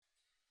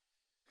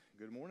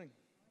Good morning.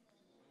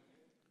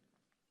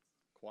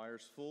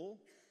 Choir's full.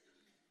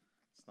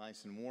 It's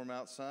nice and warm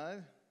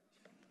outside.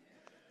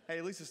 Hey,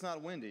 at least it's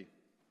not windy.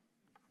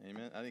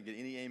 Amen. I didn't get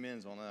any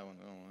amens on that one.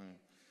 Oh, man.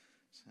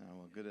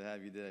 Well, good to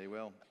have you today.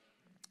 Well,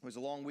 it was a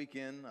long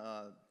weekend,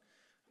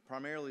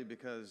 primarily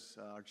because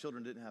our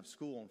children didn't have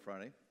school on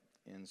Friday.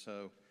 And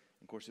so,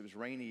 of course, it was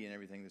rainy and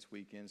everything this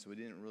weekend, so we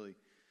didn't really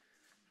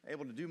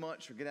able to do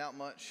much or get out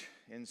much.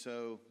 And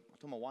so I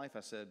told my wife,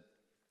 I said,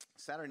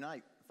 Saturday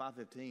night,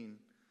 5:15,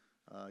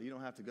 you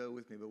don't have to go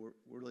with me, but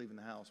we're leaving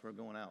the house. We're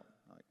going out.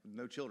 Like,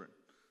 no children.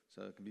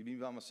 So it can be me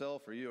by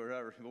myself or you or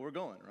whatever, but we're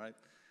going, right?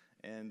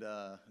 And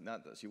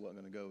not that she wasn't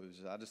going to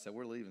go. I just said,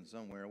 we're leaving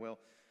somewhere. Well,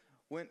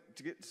 went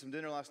to get some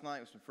dinner last night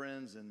with some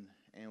friends,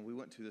 and we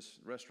went to this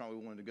restaurant we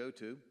wanted to go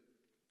to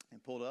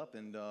and pulled up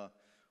and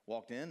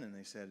walked in, and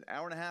they said,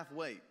 hour and a half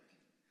wait.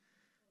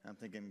 I'm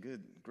thinking,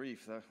 good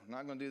grief, I'm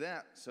not going to do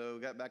that. So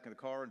got back in the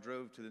car and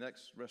drove to the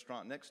next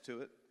restaurant next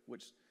to it,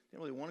 which I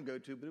didn't really want to go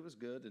to, but it was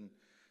good.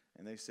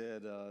 And they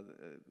said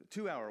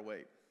 2-hour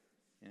wait.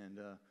 And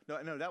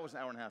no, that was an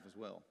hour and a half as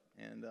well.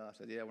 And I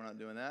said, yeah, we're not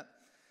doing that.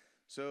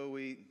 So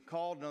we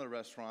called another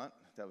restaurant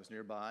that was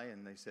nearby,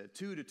 and they said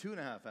 2 to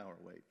 2.5 hour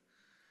wait.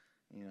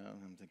 You know,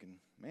 I'm thinking,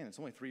 man, it's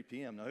only 3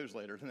 p.m. No, it was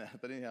later than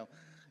that. But anyhow,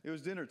 it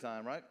was dinner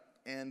time, right?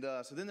 And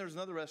so then there was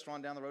another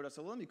restaurant down the road. I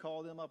said, well, let me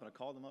call them up. And I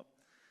called them up.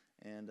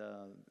 And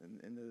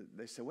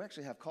they said, we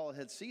actually have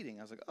call-ahead seating.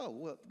 I was like, oh,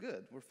 well,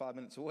 good. We're 5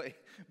 minutes away.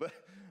 But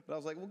I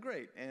was like, well,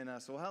 great. And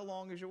so how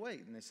long is your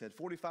wait? And they said,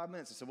 45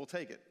 minutes. I said, we'll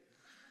take it.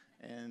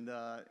 And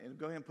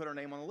go ahead and put our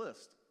name on the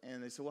list.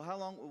 And they said, well, how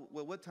long?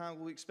 Well, what time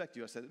will we expect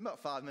you? I said,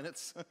 about 5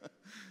 minutes,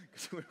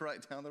 because we're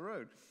right down the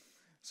road.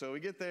 So we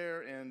get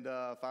there, and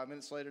 5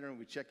 minutes later, and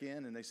we check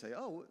in, and they say,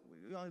 oh,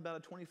 we only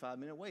about a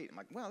 25-minute wait. I'm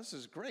like, wow, this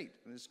is great.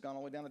 And it's gone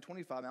all the way down to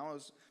 25. I don't know if it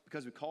was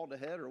because we called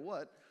ahead or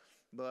what,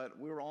 but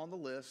we were on the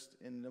list,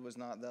 and it was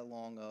not that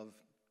long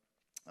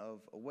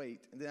of a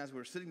wait. And then as we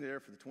were sitting there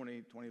for the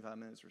 20, 25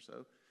 minutes or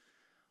so,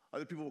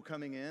 other people were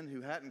coming in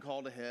who hadn't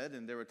called ahead,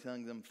 and they were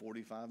telling them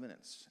 45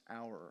 minutes,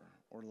 hour,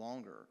 or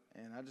longer.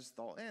 And I just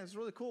thought, man, it's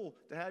really cool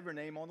to have your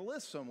name on the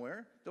list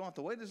somewhere. Don't have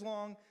to wait as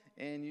long,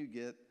 and you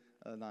get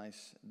a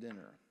nice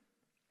dinner.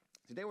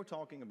 Today we're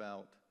talking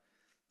about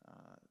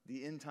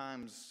the end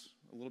times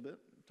a little bit,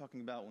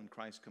 talking about when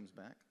Christ comes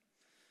back.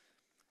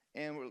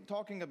 And we're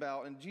talking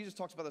about, and Jesus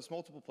talks about this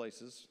multiple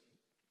places,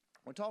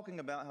 we're talking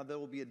about how there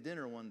will be a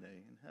dinner one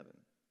day in heaven.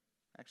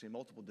 Actually,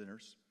 multiple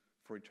dinners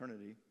for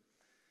eternity.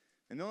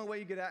 And the only way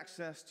you get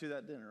access to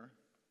that dinner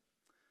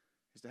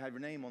is to have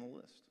your name on the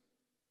list.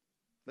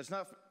 But it's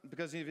not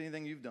because of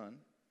anything you've done.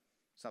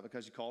 It's not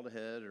because you called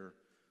ahead or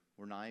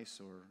were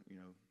nice or,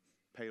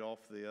 paid off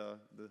the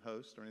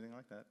host or anything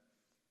like that.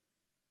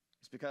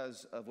 It's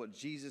because of what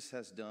Jesus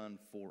has done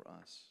for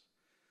us.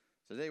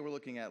 So today we're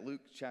looking at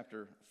Luke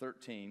chapter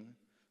 13,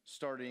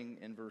 starting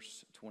in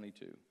verse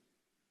 22.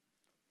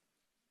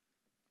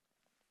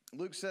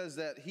 Luke says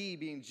that he,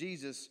 being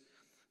Jesus,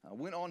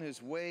 went on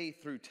his way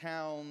through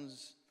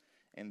towns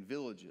and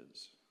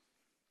villages,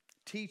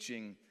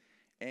 teaching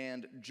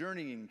and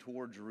journeying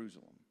toward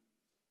Jerusalem.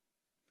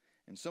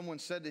 And someone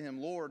said to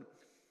him, Lord,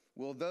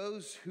 will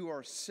those who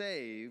are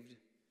saved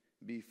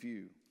be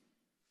few?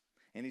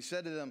 And he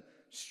said to them,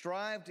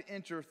 strive to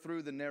enter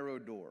through the narrow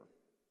door.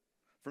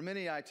 For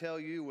many, I tell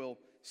you, will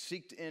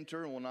seek to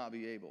enter and will not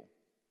be able.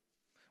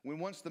 When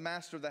once the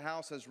master of the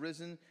house has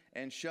risen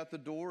and shut the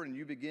door, and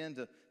you begin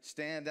to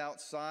stand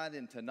outside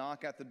and to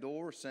knock at the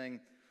door, saying,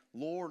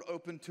 Lord,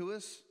 open to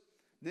us,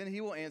 then he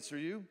will answer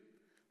you,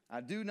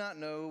 I do not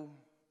know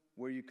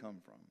where you come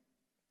from.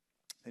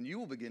 And you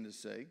will begin to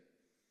say,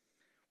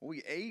 well,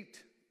 we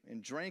ate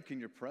and drank in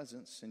your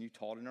presence, and you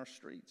taught in our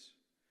streets.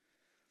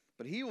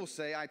 But he will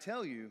say, I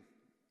tell you,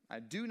 I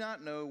do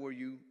not know where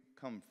you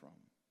come from.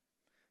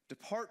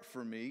 Depart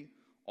from me,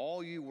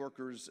 all you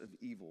workers of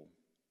evil.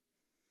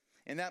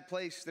 In that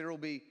place there will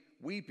be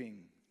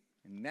weeping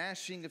and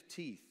gnashing of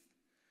teeth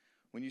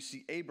when you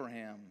see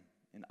Abraham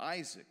and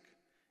Isaac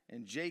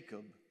and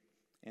Jacob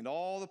and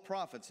all the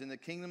prophets in the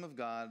kingdom of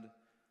God,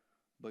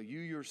 but you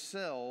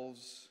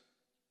yourselves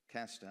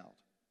cast out.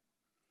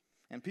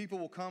 And people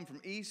will come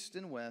from east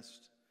and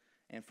west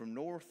and from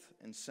north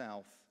and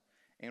south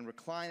and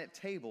recline at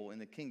table in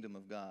the kingdom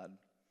of God.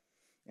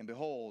 And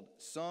behold,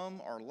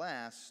 some are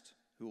last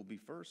who will be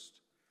first,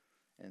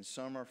 and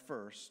some are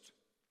first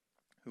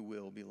who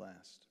will be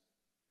last.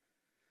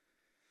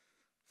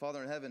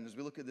 Father in heaven, as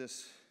we look at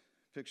this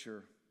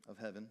picture of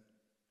heaven,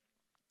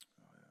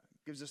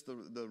 it gives us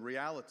the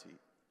reality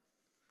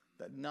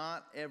that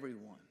not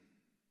everyone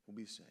will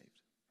be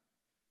saved.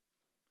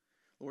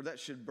 Lord, that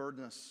should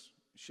burden us.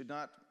 It should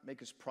not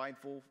make us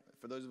prideful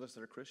for those of us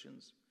that are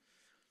Christians.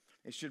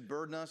 It should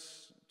burden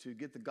us to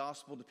get the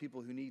gospel to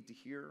people who need to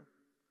hear.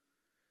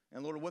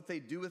 And Lord, what they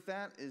do with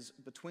that is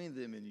between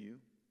them and you.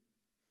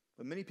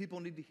 But many people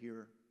need to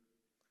hear.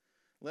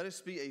 Let us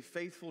be a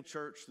faithful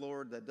church,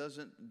 Lord, that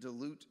doesn't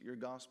dilute your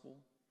gospel,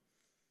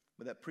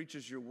 but that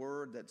preaches your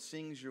word, that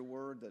sings your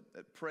word,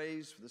 that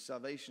prays for the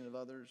salvation of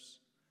others.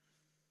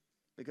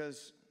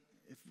 Because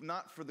if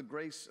not for the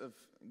grace of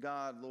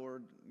God,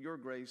 Lord, your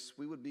grace,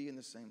 we would be in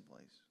the same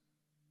place.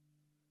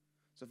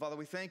 So, Father,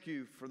 we thank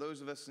you for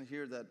those of us in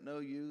here that know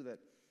you, that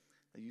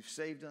you've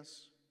saved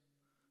us,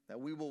 that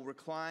we will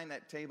recline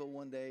at table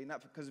one day,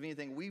 not because of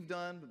anything we've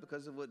done, but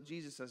because of what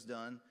Jesus has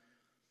done.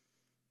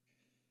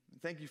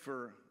 And thank you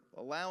for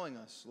allowing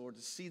us, Lord,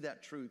 to see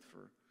that truth,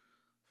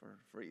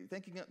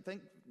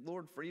 thank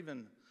Lord, for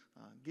even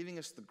giving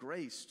us the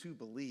grace to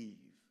believe.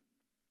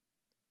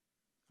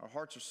 Our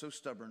hearts are so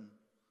stubborn.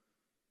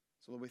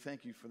 So, Lord, we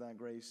thank you for that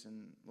grace.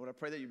 And, Lord, I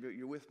pray that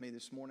you're with me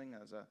this morning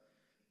as I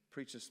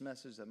preach this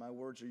message, that my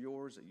words are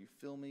yours, that you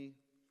fill me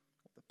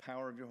with the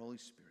power of your Holy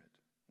Spirit.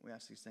 We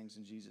ask these things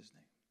in Jesus'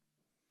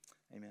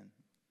 name. Amen.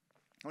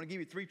 I want to give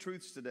you 3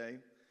 truths today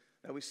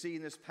that we see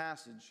in this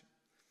passage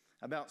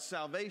about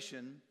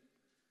salvation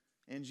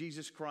in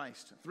Jesus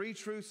Christ. 3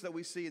 truths that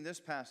we see in this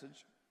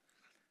passage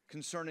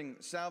concerning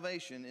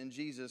salvation in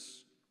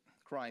Jesus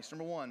Christ.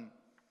 Number 1,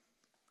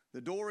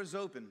 the door is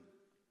open.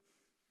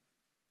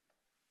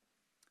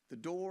 The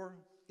door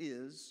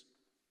is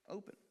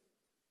open.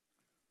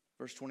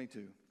 Verse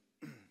 22.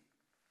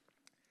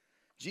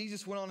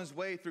 Jesus went on his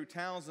way through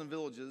towns and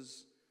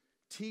villages,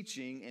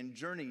 teaching and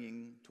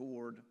journeying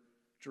toward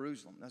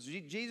Jerusalem. Now,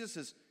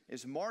 Jesus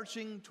is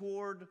marching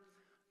toward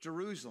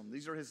Jerusalem.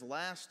 These are his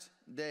last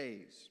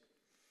days.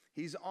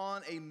 He's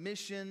on a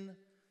mission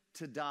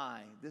to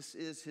die. This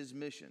is his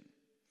mission.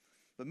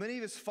 But many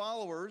of his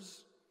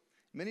followers,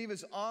 many of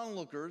his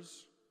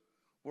onlookers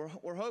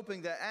were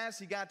hoping that as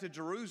he got to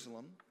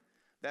Jerusalem,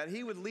 that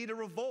he would lead a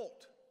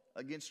revolt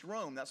against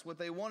Rome. That's what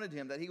they wanted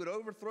him, that he would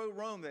overthrow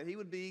Rome, that he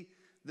would be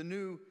the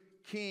new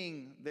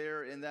king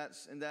there in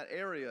that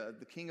area,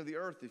 the king of the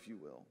earth, if you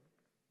will.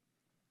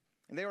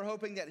 And they were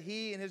hoping that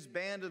he and his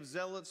band of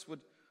zealots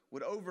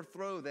would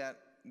overthrow that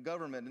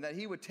government and that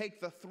he would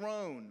take the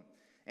throne,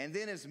 and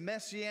then his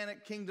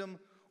messianic kingdom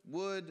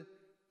would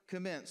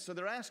commence. So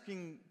they're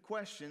asking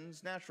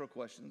questions, natural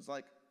questions,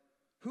 like,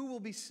 who will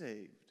be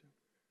saved?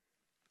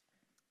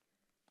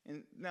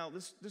 And now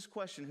this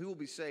question, who will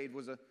be saved,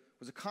 was a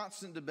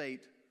constant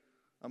debate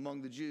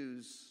among the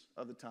Jews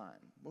of the time.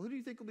 Well, who do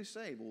you think will be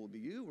saved? Will it be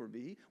you or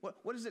be he?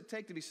 What does it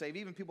take to be saved?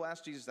 Even people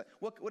ask Jesus that.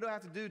 What do I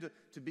have to do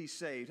to be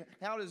saved?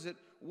 How does it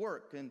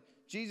work? And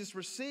Jesus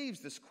receives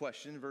this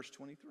question in verse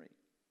 23.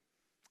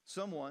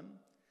 Someone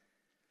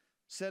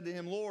said to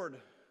him, Lord,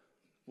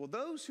 will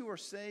those who are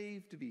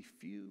saved to be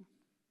few?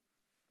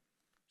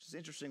 Which is an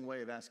interesting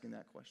way of asking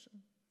that question.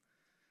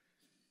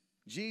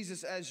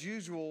 Jesus, as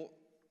usual,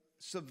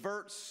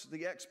 subverts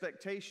the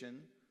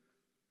expectation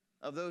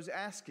of those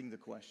asking the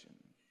question.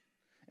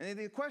 And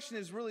the question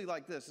is really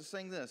like this. It's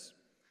saying this: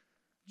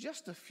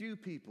 just a few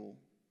people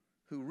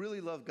who really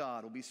love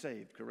God will be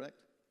saved,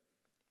 correct?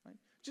 Right?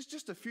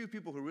 Just a few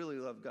people who really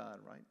love God,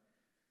 right?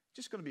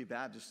 Just going to be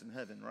Baptists in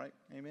heaven, right?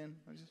 Amen?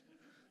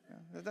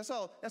 That's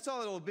all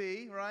it'll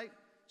be, right?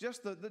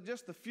 Just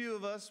the few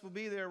of us will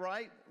be there,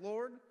 right,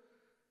 Lord?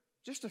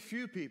 Just a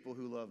few people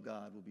who love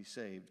God will be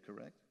saved,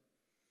 correct?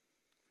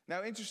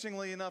 Now,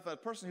 interestingly enough, a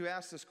person who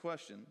asks this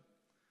question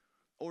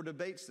or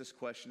debates this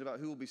question about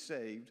who will be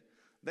saved,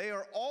 they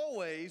are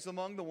always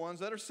among the ones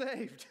that are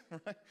saved.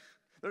 Right?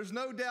 There's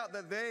no doubt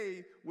that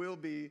they will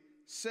be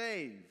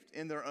saved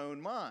in their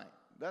own mind.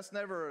 That's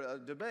never a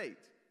debate.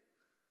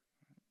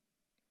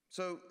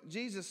 So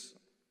Jesus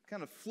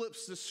kind of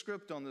flips the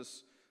script on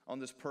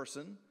this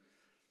person,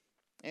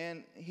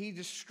 and he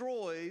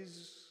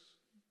destroys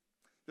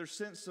their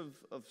sense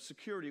of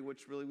security,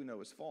 which really we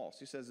know is false.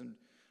 He says in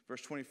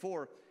verse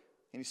 24,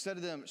 and he said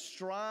to them,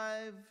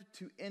 strive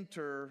to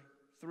enter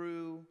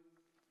through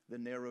the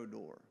narrow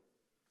door.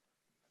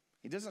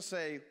 He doesn't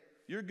say,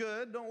 you're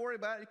good, don't worry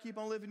about it, you keep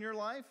on living your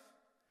life.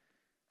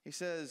 He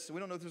says, we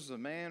don't know if this is a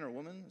man or a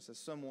woman. It says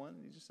someone.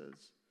 He just says,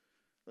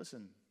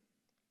 listen,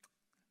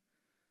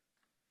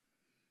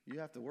 you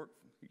have to work.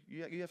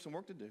 You have some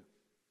work to do.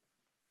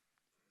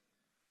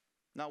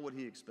 Not what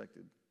he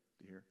expected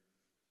to hear.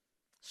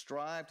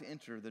 Strive to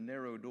enter the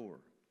narrow door.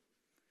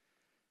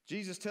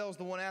 Jesus tells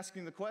the one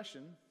asking the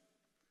question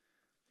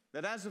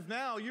that as of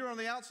now, you're on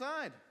the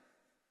outside.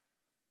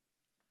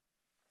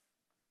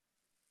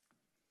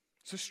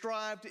 So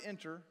strive to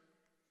enter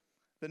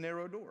the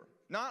narrow door.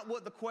 Not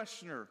what the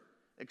questioner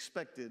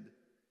expected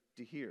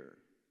to hear.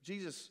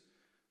 Jesus,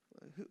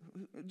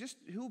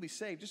 who will be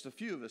saved? Just a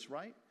few of us,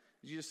 right?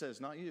 Jesus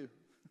says, not you.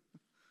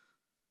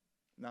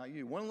 Not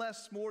you. One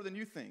less more than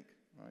you think,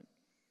 right?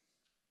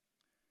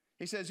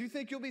 He says, you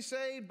think you'll be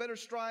saved? Better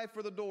strive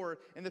for the door.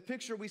 And the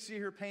picture we see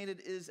here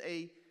painted is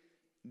a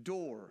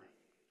door.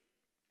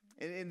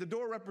 And the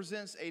door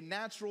represents a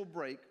natural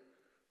break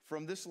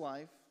from this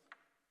life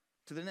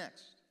to the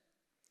next.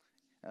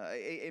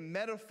 A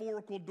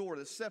metaphorical door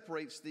that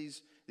separates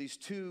these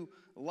two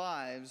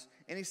lives.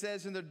 And he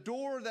says, and the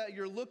door that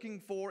you're looking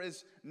for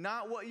is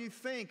not what you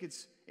think.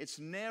 It's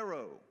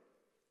narrow.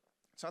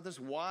 It's not this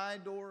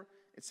wide door.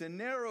 It's a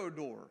narrow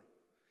door.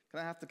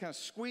 Gonna have to kind of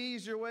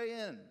squeeze your way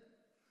in.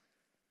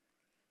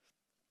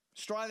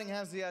 Striving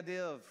has the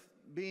idea of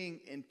being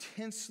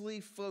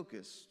intensely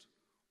focused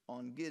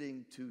on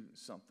getting to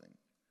something.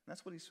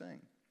 That's what he's saying.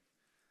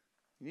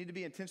 You need to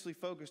be intentionally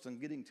focused on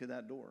getting to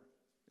that door.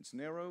 It's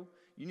narrow.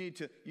 You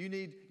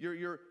need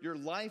your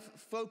life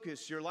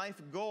focus, your life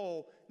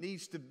goal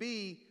needs to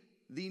be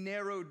the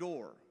narrow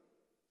door.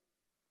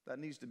 That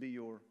needs to be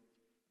your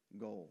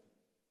goal.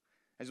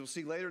 As we'll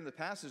see later in the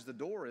passage, the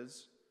door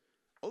is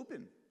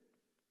open.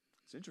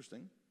 It's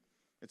interesting.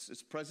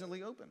 It's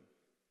presently open.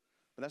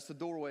 But that's the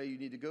doorway you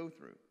need to go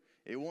through.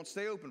 It won't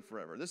stay open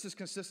forever. This is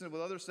consistent with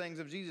other sayings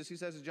of Jesus. He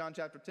says in John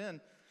chapter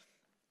 10,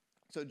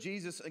 so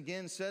Jesus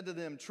again said to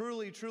them,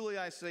 truly, truly,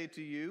 I say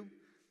to you,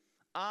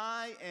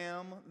 I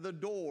am the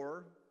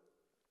door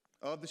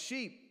of the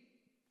sheep.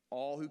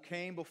 All who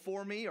came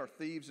before me are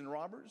thieves and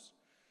robbers,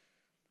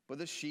 but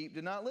the sheep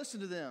did not listen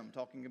to them,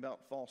 talking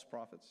about false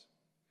prophets.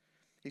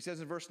 He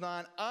says in verse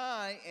 9,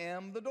 I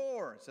am the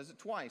door. It says it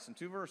twice in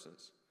 2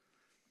 verses.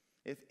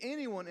 If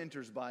anyone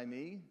enters by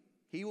me,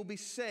 he will be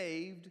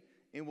saved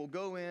and will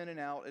go in and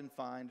out and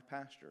find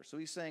pasture. So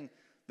he's saying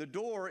the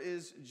door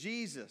is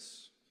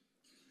Jesus.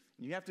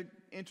 You have to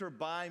enter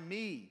by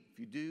me. If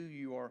you do,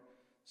 you are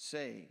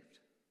saved.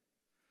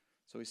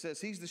 So he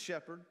says he's the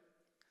shepherd,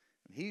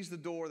 and he's the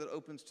door that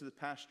opens to the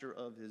pasture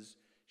of his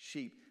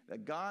sheep.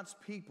 That God's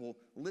people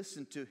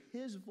listen to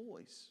his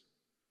voice,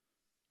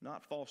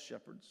 not false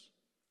shepherds,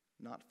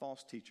 not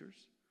false teachers,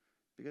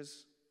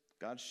 because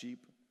God's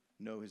sheep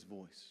know his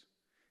voice.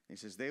 And he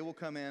says they will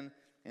come in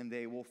and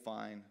they will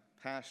find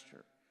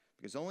pasture,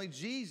 because only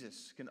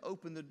Jesus can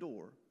open the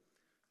door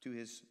to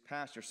his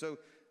pasture. So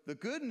the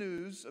good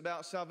news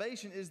about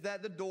salvation is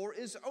that the door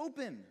is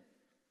open.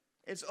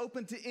 It's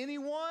open to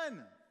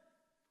anyone.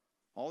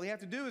 All you have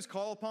to do is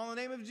call upon the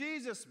name of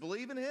Jesus,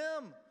 believe in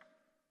him,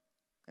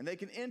 and they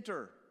can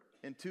enter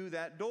into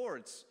that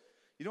door.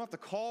 You don't have to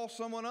call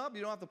someone up.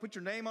 You don't have to put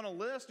your name on a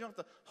list. You don't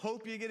have to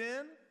hope you get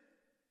in.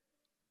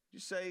 You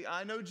say,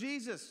 I know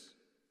Jesus.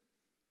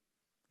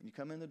 And you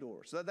come in the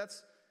door. So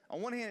that's,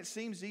 on one hand, it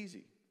seems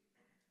easy.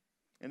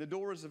 And the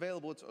door is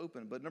available. It's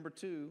open. But number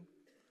 2,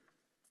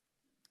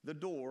 the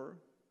door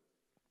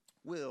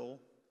will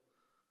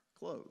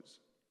close.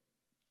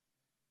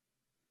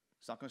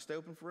 It's not going to stay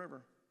open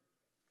forever.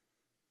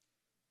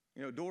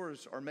 You know,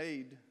 doors are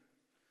made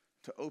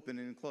to open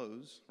and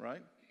close,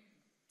 right?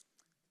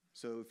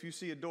 So if you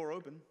see a door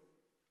open,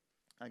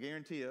 I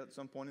guarantee you at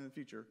some point in the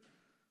future,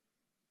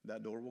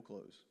 that door will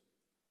close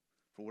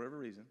for whatever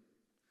reason,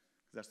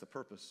 because that's the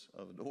purpose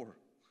of a door.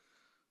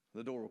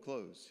 The door will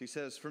close. He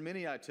says, for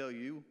many, I tell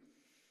you,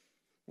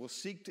 will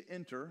seek to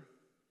enter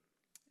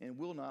and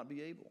will not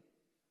be able.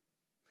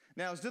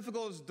 Now, as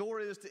difficult as the door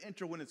is to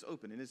enter when it's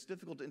open, and it's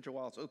difficult to enter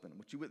while it's open,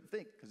 which you wouldn't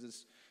think,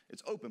 because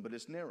it's open, but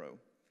it's narrow.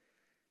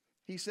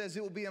 He says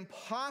it will be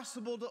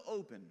impossible to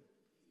open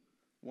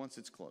once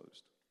it's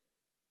closed.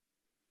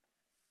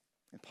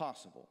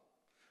 Impossible.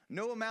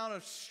 No amount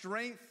of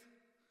strength,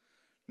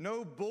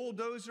 no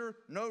bulldozer,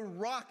 no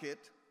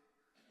rocket,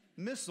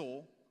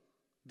 missile,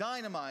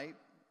 dynamite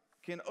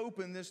can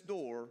open this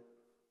door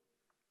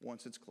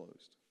once it's closed.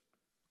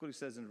 Look what he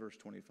says in verse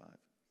 25.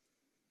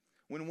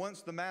 When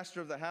once the master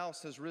of the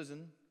house has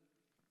risen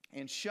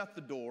and shut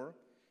the door,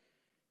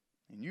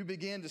 and you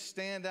begin to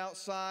stand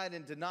outside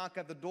and to knock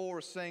at the door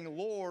saying,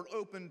 Lord,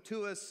 open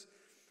to us,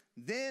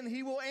 then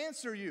he will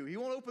answer you. He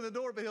won't open the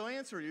door, but he'll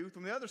answer you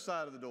from the other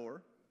side of the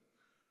door.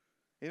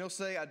 And he'll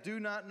say, I do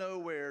not know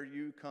where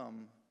you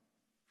come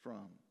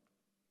from.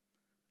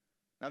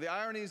 Now, the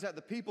irony is that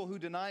the people who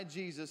denied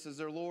Jesus as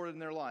their Lord in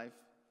their life,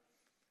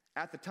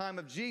 at the time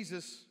of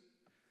Jesus,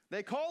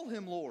 they called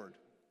him Lord.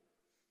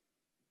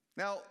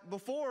 Now,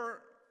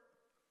 before,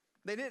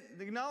 they didn't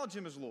acknowledge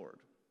him as Lord.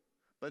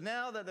 But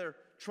now that they're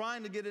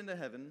trying to get into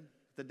heaven,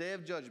 the day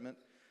of judgment,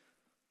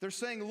 they're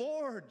saying,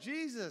 Lord,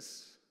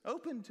 Jesus,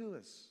 open to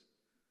us.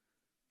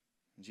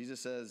 And Jesus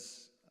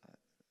says,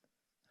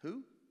 who?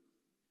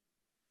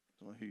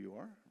 I don't know who you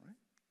are, right?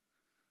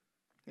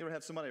 You ever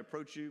have somebody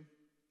approach you,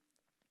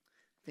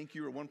 think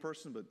you were one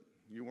person, but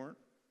you weren't?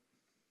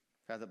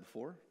 Had that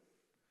before?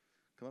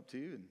 Come up to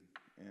you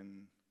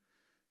and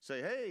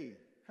say, hey,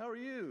 how are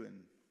you? And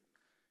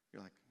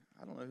you're like,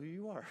 I don't know who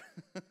you are.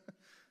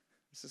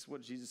 This is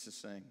what Jesus is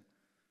saying.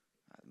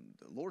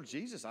 Lord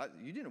Jesus,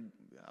 we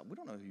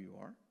don't know who you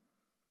are.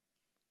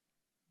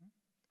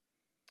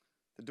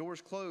 The door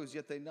is closed,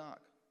 yet they knock.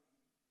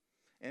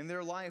 In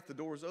their life, the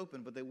door is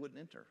open, but they wouldn't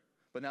enter.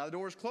 But now the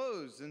door is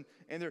closed, and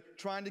they're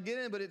trying to get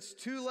in, but it's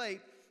too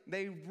late.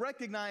 They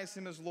recognize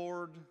him as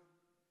Lord,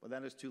 but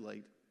that is too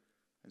late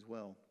as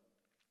well.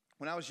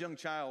 When I was a young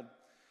child,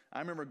 I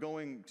remember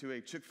going to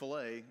a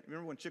Chick-fil-A.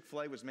 Remember when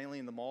Chick-fil-A was mainly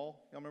in the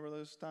mall? Y'all remember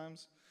those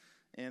times?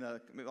 And a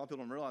lot of people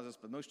don't realize this,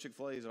 but most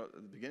Chick-fil-A's at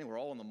the beginning were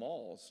all in the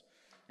malls.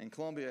 And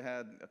Columbia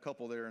had a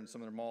couple there in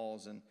some of their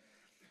malls. And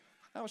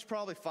I was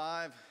probably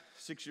 5,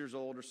 6 years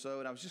old or so,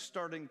 and I was just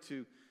starting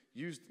to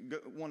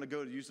want to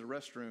go to use the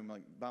restroom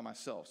like by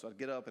myself. So I'd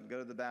get up and go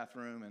to the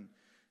bathroom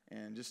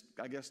and just,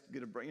 I guess,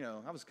 get a break. You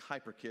know, I was a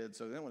hyper kid,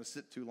 so I didn't want to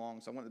sit too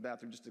long. So I went to the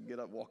bathroom just to get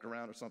up, walk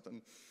around or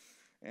something.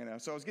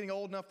 And so I was getting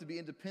old enough to be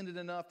independent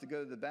enough to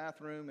go to the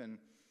bathroom.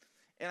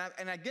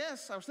 And I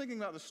guess I was thinking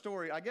about the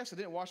story. I guess I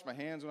didn't wash my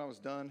hands when I was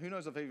done. Who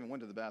knows if I even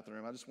went to the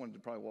bathroom. I just wanted to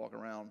probably walk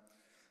around.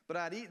 But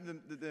I'd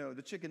eaten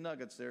the chicken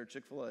nuggets there at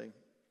Chick-fil-A.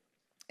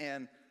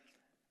 And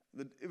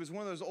it was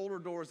one of those older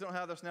doors. They don't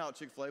have this now at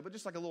Chick-fil-A, but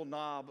just like a little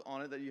knob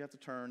on it that you have to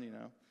turn,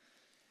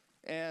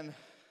 And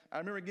I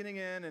remember getting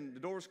in, and the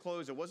door was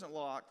closed. It wasn't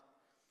locked.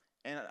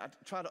 And I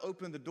tried to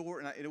open the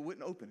door, and it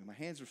wouldn't open. My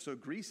hands were so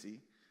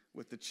greasy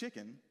with the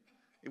chicken,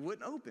 it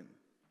wouldn't open.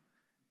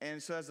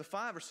 And so as a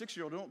 5 or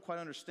 6-year-old, you don't quite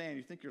understand.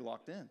 You think you're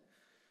locked in,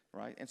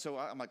 right? And so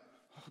I'm like,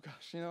 oh,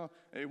 gosh, and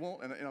it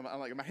won't. And I'm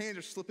like, my hands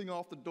are slipping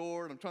off the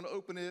door, and I'm trying to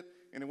open it,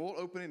 and it won't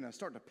open it. And I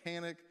start to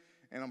panic.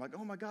 And I'm like,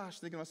 oh, my gosh,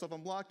 thinking to myself,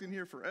 I'm locked in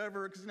here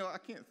forever. Because, I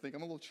can't think.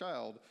 I'm a little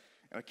child.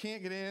 And I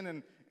can't get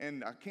in,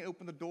 and I can't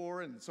open the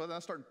door. And so then I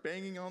start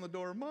banging on the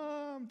door.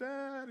 Mom,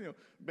 Dad,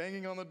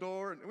 banging on the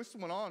door. And this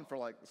went on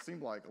for it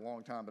seemed like a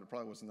long time, but it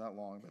probably wasn't that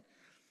long. But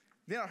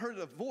then I heard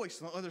a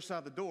voice on the other side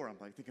of the door. I'm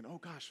like thinking, oh,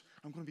 gosh,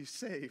 I'm going to be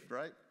saved,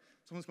 right?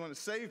 Someone's going to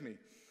save me.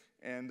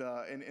 And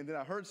then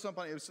I heard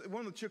somebody, it was one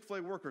of the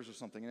Chick-fil-A workers or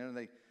something. And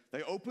then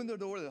they opened the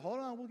door. They said, hold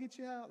on, we'll get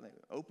you out. And they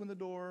opened the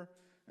door.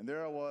 And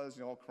there I was,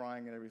 all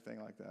crying and everything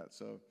like that.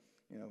 So,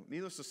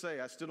 needless to say,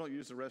 I still don't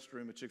use the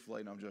restroom at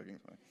Chick-fil-A. No, I'm joking.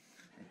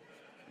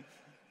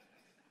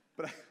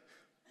 But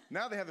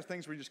now they have the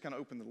things where you just kind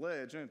of open the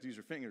ledge. You don't have to use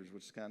your fingers,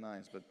 which is kind of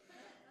nice. But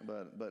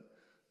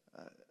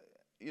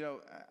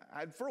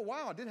for a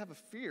while, I did have a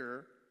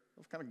fear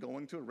of kind of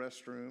going to a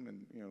restroom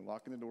and,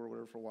 locking the door or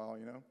whatever for a while,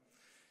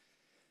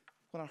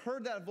 When I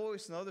heard that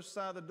voice on the other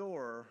side of the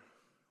door,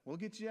 we'll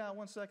get you out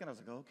 1 second, I was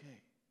like,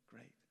 okay,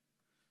 great.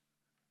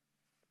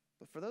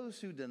 But for those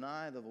who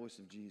deny the voice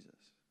of Jesus,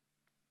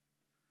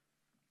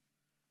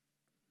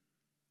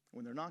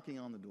 when they're knocking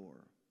on the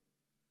door,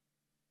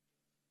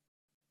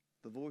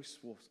 the voice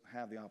will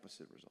have the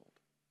opposite result.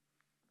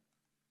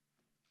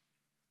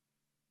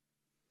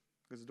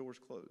 Because the door's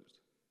closed.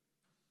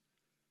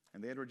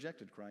 And they had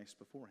rejected Christ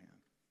beforehand.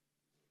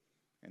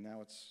 And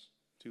now it's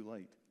too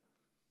late.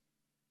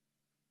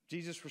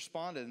 Jesus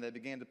responded, and they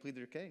began to plead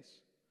their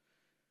case.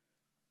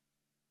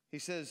 He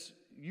says,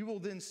 you will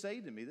then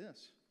say to me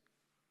this: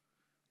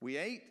 we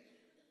ate,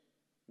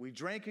 we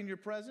drank in your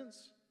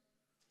presence,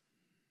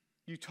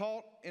 you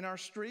taught in our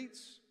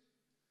streets.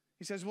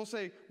 He says, we'll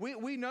say,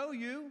 we know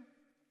you.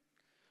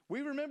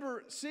 We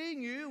remember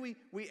seeing you.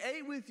 We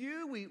ate with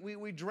you.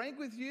 We drank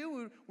with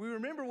you. We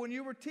remember when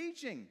you were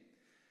teaching.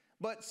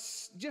 But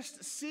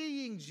just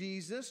seeing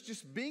Jesus,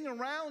 just being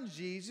around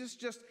Jesus,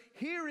 just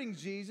hearing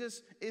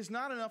Jesus is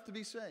not enough to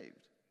be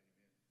saved.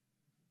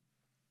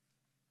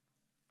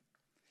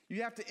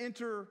 You have to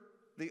enter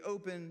the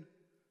open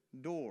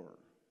door.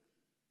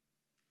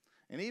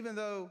 And even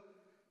though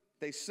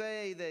they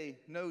say they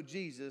know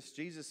Jesus,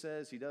 Jesus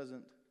says he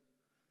doesn't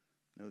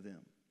know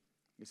them.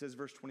 He says,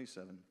 verse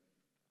 27,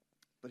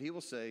 but he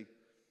will say,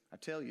 I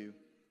tell you,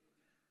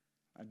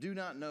 I do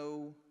not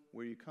know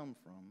where you come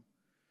from.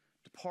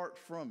 Depart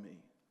from me,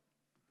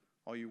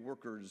 all you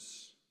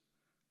workers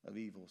of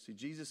evil. See,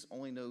 Jesus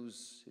only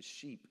knows his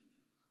sheep.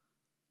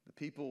 The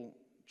people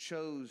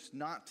chose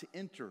not to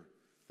enter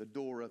the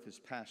door of his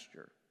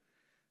pasture,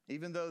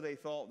 even though they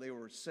thought they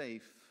were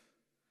safe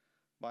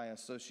by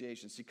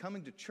association. See,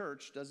 coming to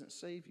church doesn't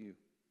save you.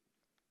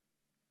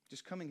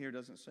 Just coming here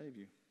doesn't save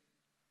you.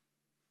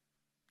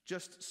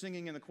 Just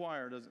singing in the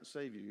choir doesn't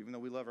save you, even though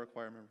we love our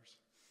choir members.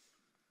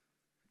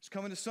 Just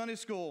coming to Sunday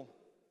school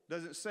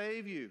doesn't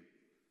save you.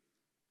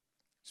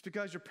 Just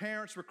because your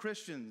parents were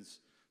Christians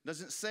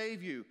doesn't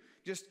save you.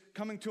 Just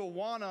coming to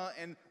Awana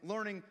and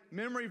learning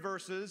memory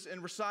verses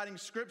and reciting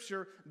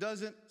scripture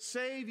doesn't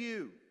save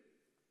you.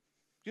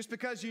 Just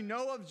because you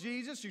know of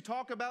Jesus, you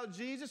talk about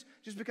Jesus,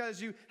 just because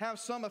you have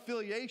some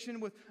affiliation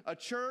with a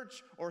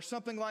church or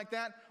something like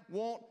that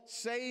won't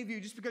save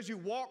you. Just because you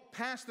walk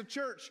past the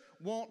church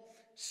won't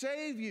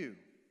save you.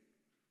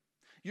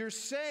 You're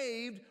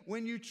saved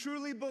when you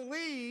truly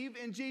believe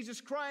in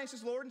Jesus Christ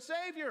as Lord and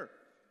Savior.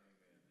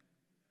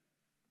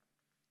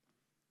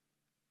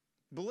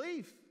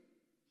 Belief.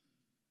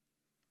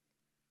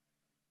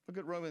 Look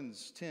at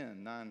Romans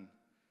 10, 9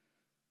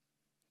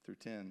 through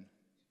 10.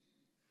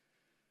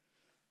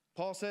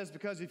 Paul says,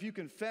 because if you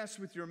confess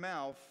with your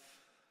mouth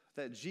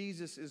that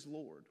Jesus is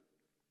Lord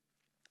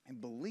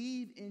and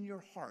believe in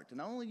your heart, and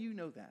not only you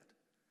know that.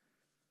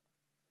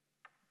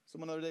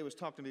 Someone the other day was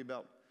talking to me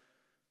about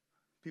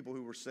people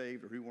who were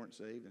saved or who weren't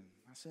saved, and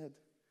I said,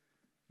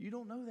 you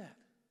don't know that.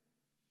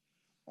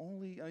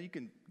 Only, you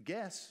can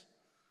guess,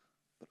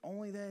 but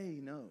only they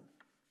know.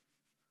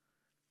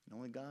 And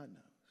only God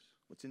knows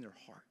what's in their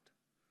heart.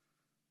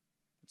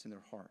 What's in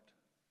their heart.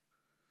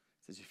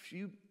 It says, if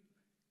you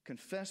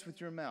confess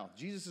with your mouth,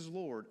 Jesus is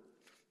Lord,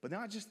 but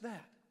not just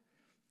that,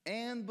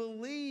 and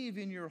believe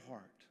in your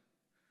heart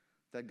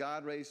that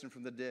God raised him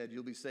from the dead,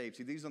 you'll be saved.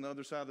 See, these on the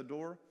other side of the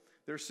door,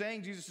 they're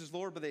saying Jesus is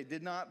Lord, but they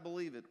did not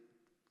believe it.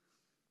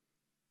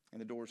 And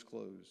the door's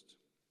closed.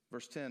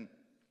 Verse 10,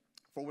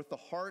 for with the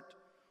heart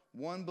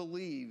one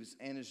believes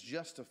and is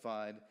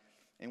justified,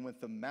 and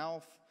with the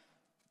mouth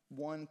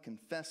one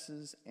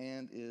confesses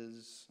and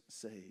is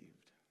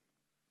saved.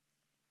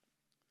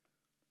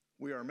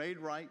 We are made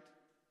right,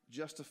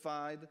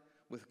 justified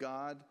with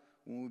God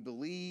when we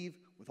believe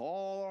with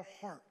all our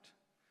heart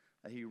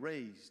that he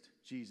raised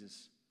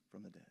Jesus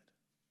from the dead.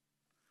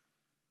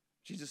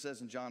 Jesus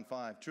says in John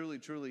 5, "Truly,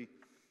 truly,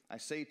 I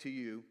say to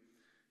you,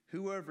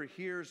 whoever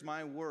hears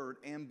my word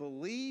and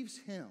believes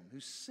him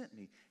who sent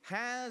me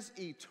has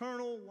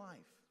eternal life.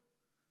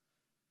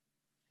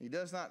 He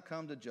does not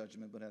come to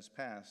judgment, but has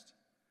passed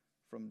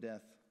from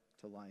death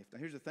to life." Now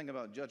here's the thing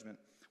about judgment.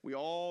 We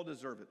all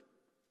deserve it.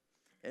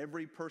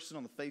 Every person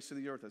on the face of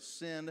the earth has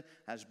sinned,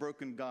 has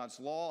broken God's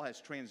law, has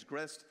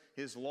transgressed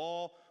his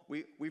law.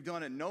 We've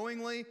done it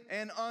knowingly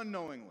and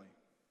unknowingly.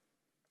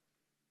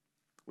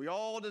 We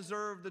all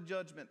deserve the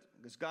judgment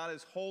because God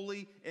is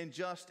holy and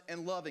just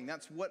and loving.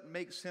 That's what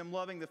makes him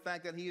loving, the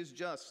fact that he is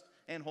just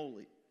and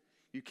holy.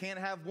 You can't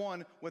have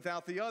one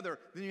without the other.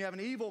 Then you have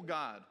an evil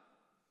God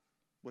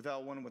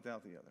without one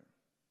without the other.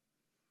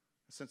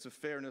 A sense of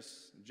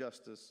fairness,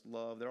 justice,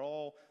 love, they're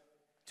all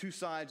two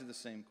sides of the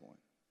same coin.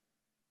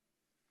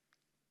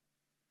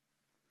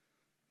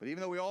 But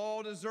even though we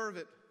all deserve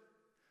it,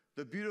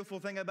 the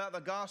beautiful thing about the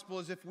gospel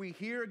is if we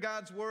hear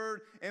God's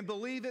word and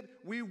believe it,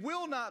 we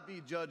will not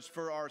be judged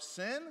for our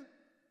sin.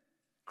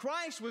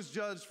 Christ was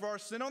judged for our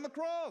sin on the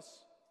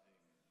cross.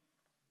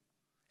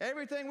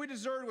 Everything we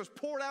deserved was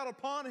poured out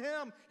upon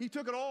him. He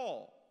took it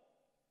all.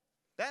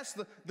 That's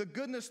the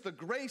goodness, the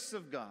grace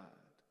of God.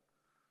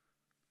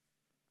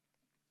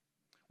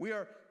 We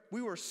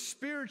were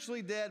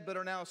spiritually dead, but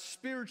are now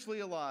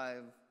spiritually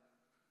alive.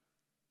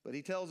 But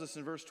he tells us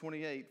in verse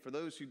 28, for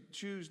those who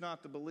choose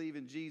not to believe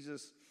in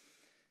Jesus,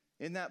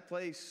 in that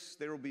place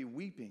there will be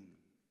weeping,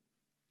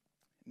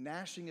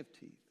 gnashing of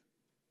teeth.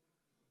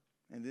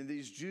 And then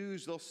these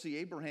Jews, they'll see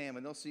Abraham,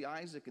 and they'll see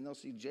Isaac, and they'll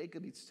see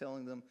Jacob, he's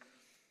telling them,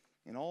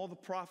 and all the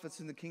prophets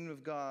in the kingdom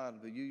of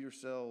God, but you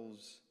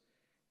yourselves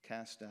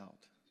cast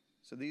out.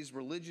 So these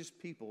religious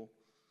people,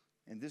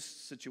 in this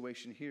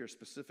situation here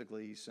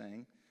specifically, he's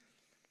saying,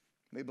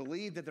 they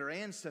believe that their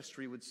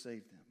ancestry would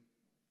save them.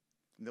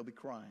 And they'll be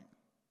crying.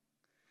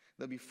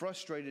 They'll be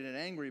frustrated and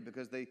angry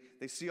because they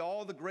see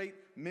all the great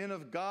men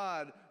of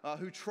God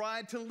who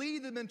tried to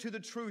lead them into the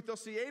truth. They'll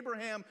see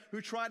Abraham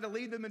who tried to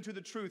lead them into the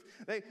truth.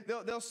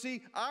 They'll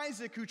see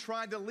Isaac who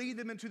tried to lead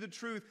them into the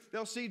truth.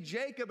 They'll see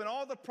Jacob and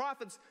all the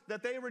prophets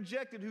that they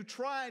rejected who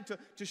tried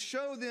to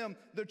show them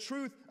the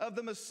truth of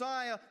the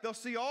Messiah. They'll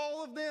see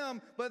all of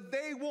them, but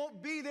they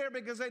won't be there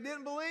because they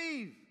didn't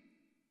believe.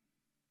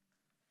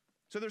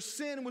 So their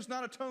sin was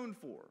not atoned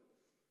for.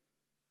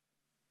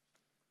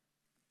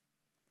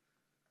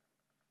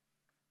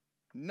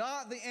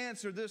 Not the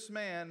answer this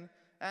man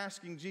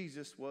asking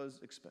Jesus was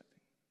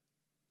expecting.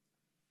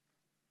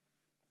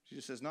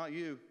 Jesus says, not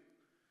you.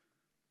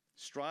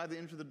 Strive to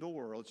enter the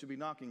door, or else you'll be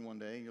knocking one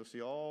day, and you'll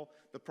see all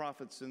the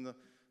prophets and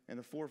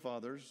the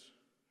forefathers,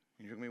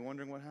 and you're going to be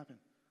wondering what happened.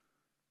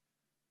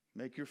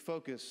 Make your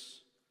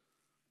focus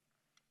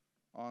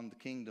on the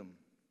kingdom.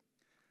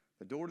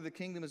 The door to the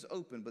kingdom is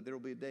open, but there will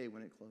be a day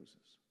when it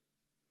closes.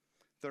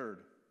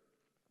 Third,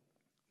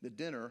 the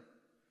dinner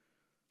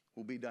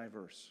will be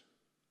diverse.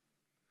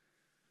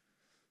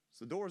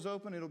 So the door is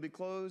open, it'll be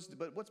closed,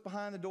 but what's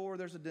behind the door?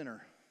 There's a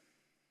dinner.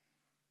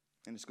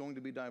 And it's going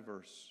to be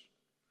diverse.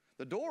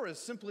 The door is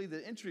simply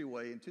the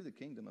entryway into the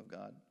kingdom of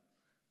God.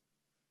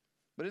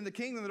 But in the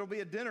kingdom, there'll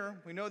be a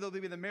dinner. We know there'll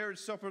be the marriage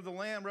supper of the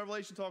Lamb.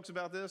 Revelation talks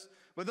about this.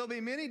 But there'll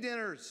be many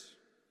dinners.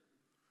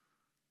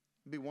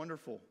 It'll be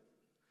wonderful.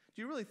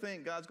 Do you really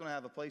think God's going to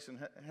have a place in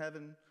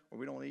heaven where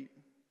we don't eat?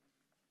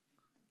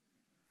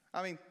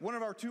 I mean, one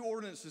of our two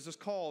ordinances is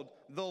called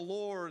the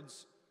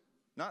Lord's,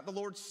 not the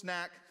Lord's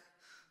snack,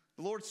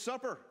 the Lord's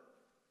Supper,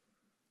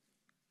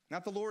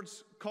 not the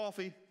Lord's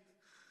coffee.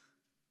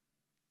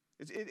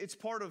 It's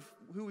part of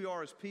who we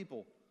are as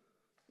people,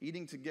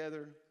 eating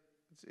together.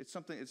 It's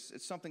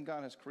something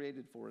God has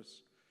created for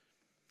us.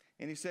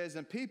 And he says,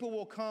 and people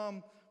will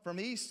come from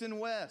east and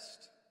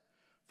west,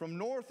 from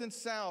north and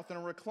south,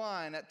 and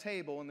recline at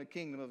table in the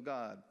kingdom of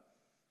God.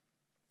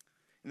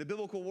 In the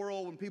biblical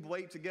world, when people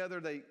ate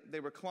together, they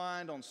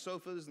reclined on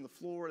sofas and the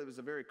floor. It was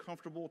a very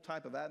comfortable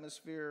type of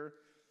atmosphere.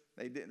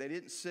 They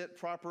didn't sit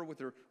proper with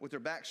their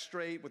back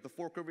straight, with the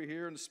fork over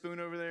here and the spoon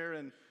over there,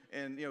 and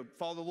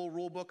follow the little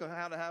rule book of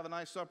how to have a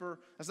nice supper.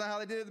 That's not how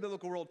they did it in the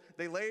biblical world.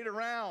 They laid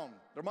around.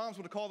 Their moms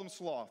would have called them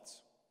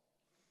sloths.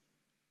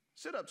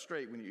 Sit up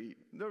straight when you eat.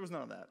 There was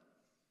none of that.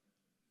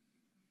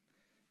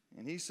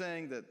 And he's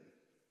saying that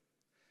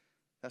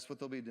that's what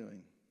they'll be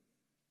doing.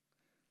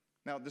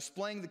 Now,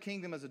 displaying the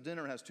kingdom as a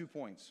dinner has 2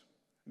 points.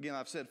 Again,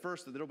 I've said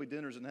first that there'll be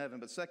dinners in heaven,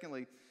 but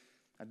secondly,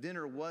 a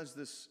dinner was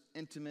this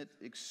intimate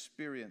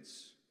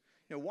experience.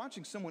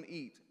 Watching someone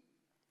eat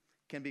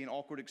can be an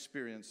awkward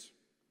experience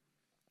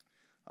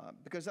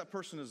because that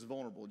person is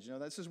vulnerable.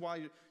 This is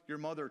why your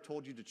mother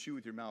told you to chew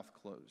with your mouth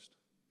closed.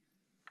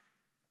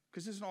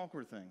 Because it's an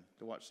awkward thing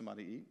to watch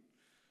somebody eat.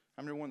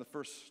 I remember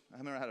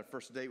I had a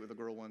first date with a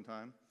girl one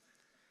time,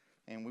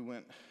 and we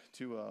went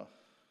to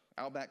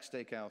Outback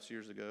Steakhouse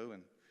years ago,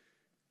 and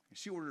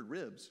she ordered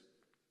ribs.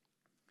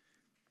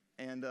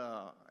 And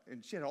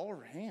she had all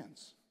her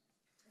hands,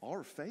 all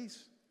her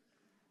face.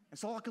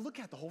 It's all I could look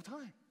at the whole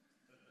time.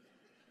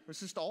 It was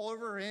just all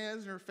over her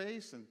hands and her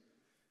face. And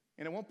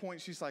at one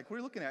point, she's like, what are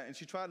you looking at? And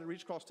she tried to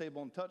reach across the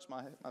table and touch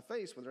my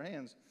face with her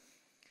hands.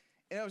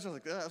 And I was just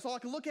like, that's all I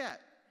could look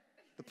at.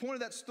 The point of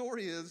that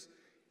story is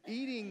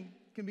eating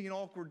can be an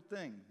awkward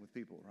thing with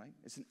people, right?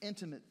 It's an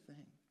intimate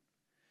thing.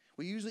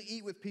 We usually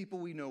eat with people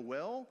we know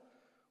well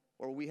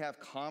or we have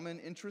common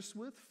interests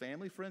with,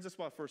 family, friends. That's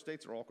why first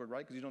dates are awkward, right?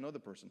 Because you don't know the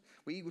person.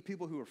 We eat with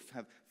people who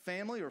have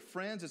family or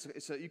friends.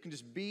 You can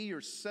just be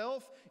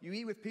yourself. You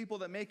eat with people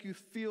that make you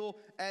feel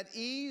at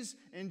ease.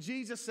 And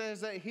Jesus says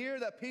that here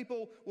that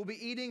people will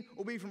be eating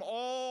will be from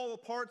all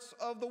parts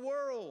of the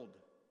world.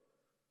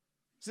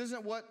 This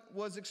isn't what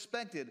was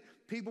expected.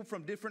 People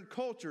from different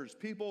cultures,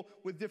 people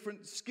with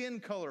different skin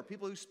color,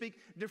 people who speak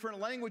different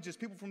languages,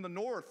 people from the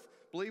north,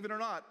 believe it or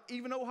not,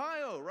 even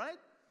Ohio, right?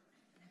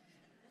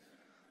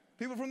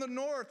 People from the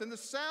north and the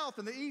south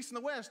and the east and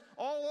the west,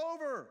 all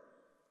over.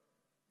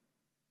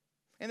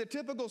 And the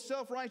typical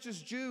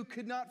self-righteous Jew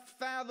could not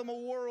fathom a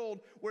world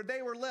where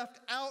they were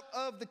left out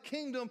of the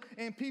kingdom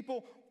and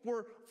people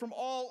were from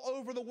all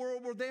over the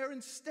world were there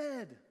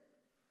instead.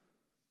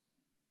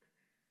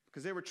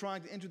 Because they were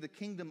trying to enter the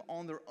kingdom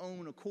on their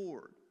own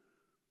accord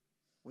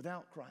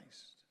without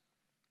Christ.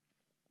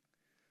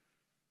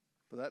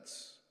 But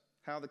that's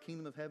how the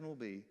kingdom of heaven will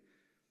be.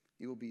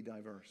 It will be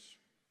diverse.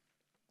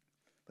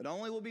 But not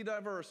only will it be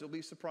diverse, it will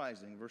be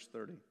surprising. Verse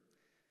 30.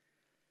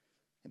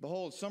 And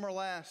behold, some are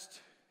last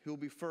who will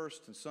be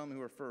first, and some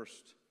who are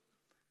first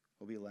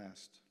will be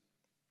last.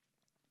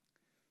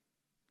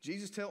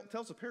 Jesus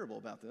tells a parable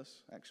about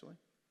this, actually.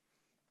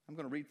 I'm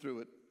going to read through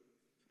it.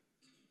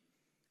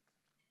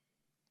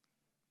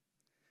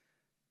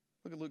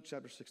 Look at Luke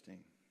chapter 16.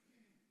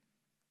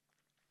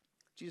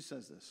 Jesus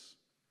says this.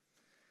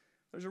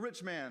 There's a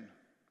rich man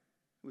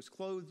who was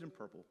clothed in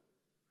purple,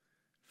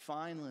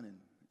 fine linen,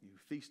 who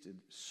feasted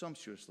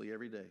sumptuously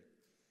every day.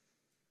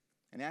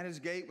 And at his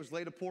gate was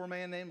laid a poor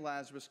man named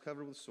Lazarus,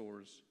 covered with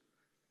sores,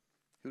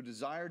 who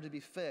desired to be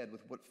fed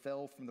with what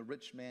fell from the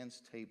rich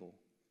man's table.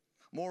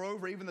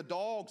 Moreover, even the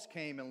dogs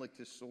came and licked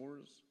his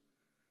sores.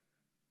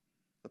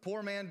 The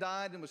poor man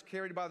died and was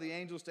carried by the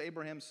angels to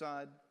Abraham's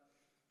side.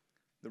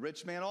 The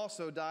rich man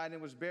also died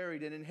and was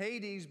buried. And in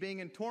Hades, being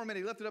in torment,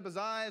 he lifted up his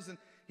eyes and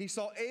he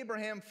saw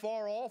Abraham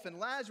far off and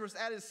Lazarus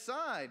at his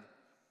side.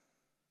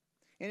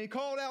 And he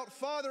called out,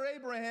 Father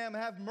Abraham,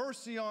 have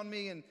mercy on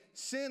me and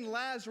send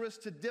Lazarus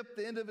to dip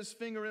the end of his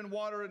finger in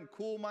water and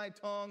cool my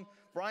tongue,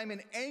 for I am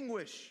in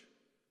anguish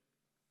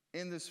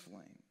in this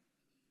flame.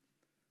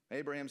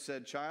 Abraham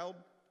said, Child,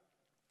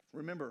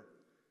 remember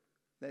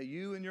that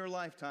you in your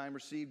lifetime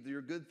received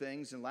your good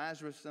things and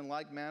Lazarus in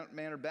like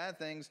manner bad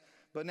things,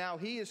 but now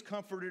he is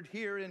comforted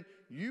here and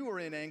you are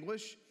in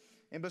anguish.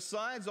 And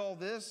besides all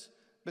this,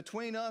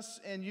 between us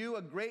and you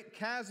a great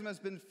chasm has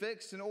been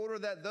fixed in order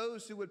that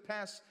those who would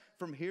pass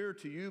from here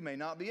to you may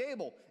not be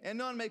able, and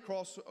none may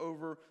cross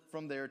over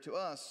from there to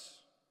us.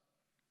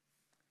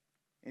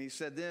 And he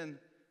said, Then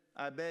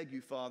I beg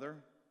you, Father,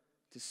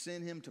 to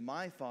send him to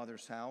my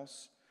father's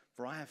house,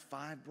 for I have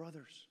 5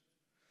 brothers,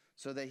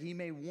 so that he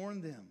may warn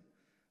them,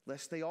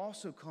 lest they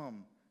also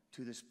come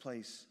to this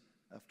place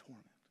of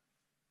torment.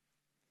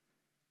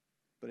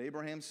 But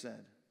Abraham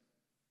said,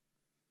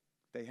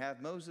 They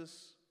have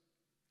Moses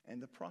and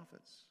the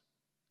prophets.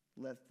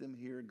 Let them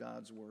hear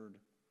God's word.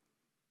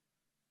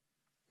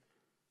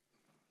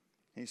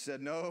 He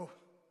said, No,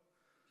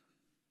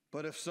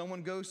 but if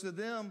someone goes to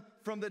them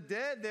from the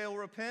dead, they'll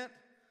repent.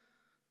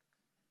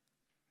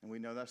 And we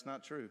know that's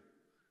not true,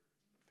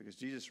 because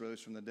Jesus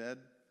rose from the dead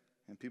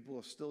and people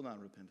have still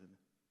not repented.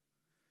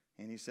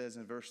 And he says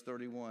in verse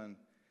 31,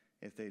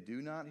 if they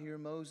do not hear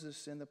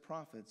Moses and the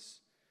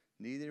prophets,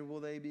 neither will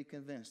they be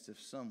convinced if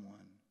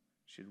someone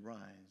should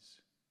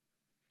rise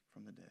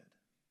from the dead.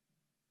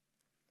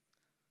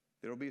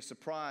 There will be a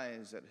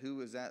surprise at who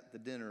is at the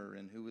dinner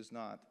and who is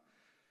not.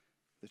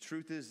 The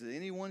truth is that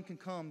anyone can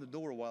come to the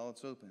door while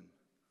it's open.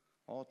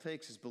 All it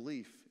takes is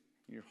belief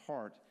in your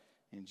heart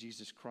in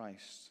Jesus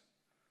Christ.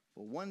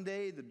 But one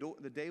day,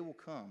 the day will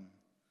come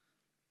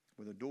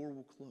where the door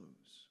will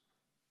close.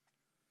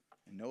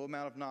 And no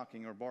amount of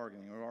knocking or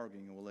bargaining or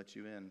arguing will let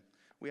you in.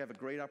 We have a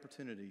great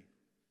opportunity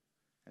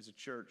as a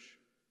church.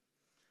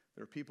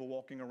 There are people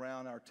walking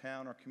around our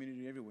town, our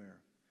community, everywhere.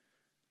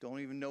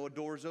 Don't even know a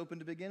door is open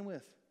to begin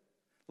with,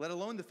 let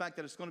alone the fact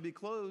that it's going to be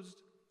closed.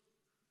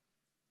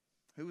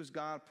 Who has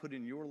God put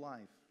in your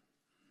life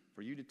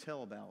for you to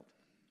tell about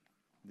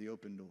the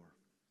open door?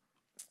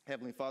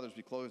 Heavenly Father, as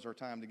we close our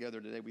time together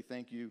today, we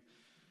thank you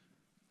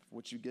for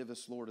what you give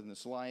us, Lord, in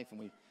this life. And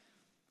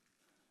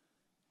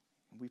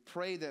we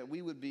pray that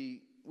we would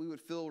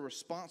feel a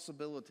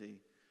responsibility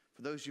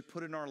for those you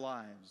put in our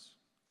lives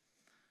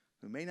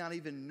who may not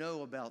even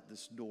know about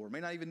this door,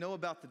 may not even know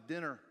about the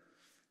dinner.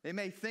 They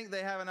may think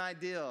they have an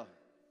idea of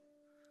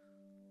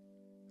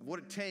what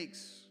it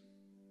takes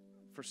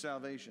for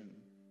salvation.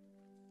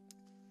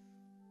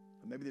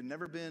 But maybe they've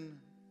never been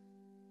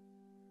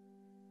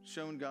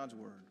shown God's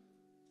word.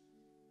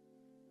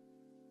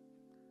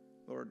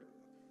 Lord,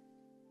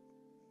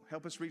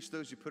 help us reach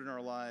those you put in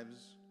our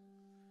lives.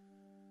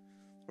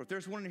 Or if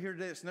there's one in here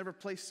today that's never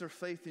placed their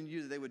faith in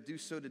you, that they would do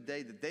so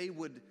today, that they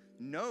would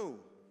know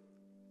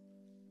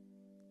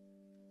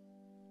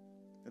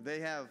that they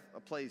have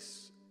a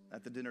place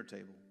at the dinner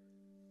table.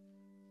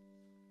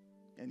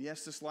 And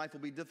yes, this life will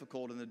be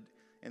difficult and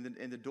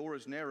the door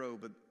is narrow,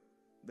 but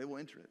they will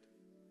enter it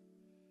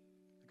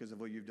because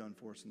of what you've done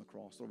for us on the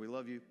cross. Lord, we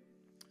love you.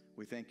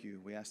 We thank you.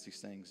 We ask these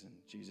things in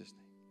Jesus'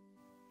 name.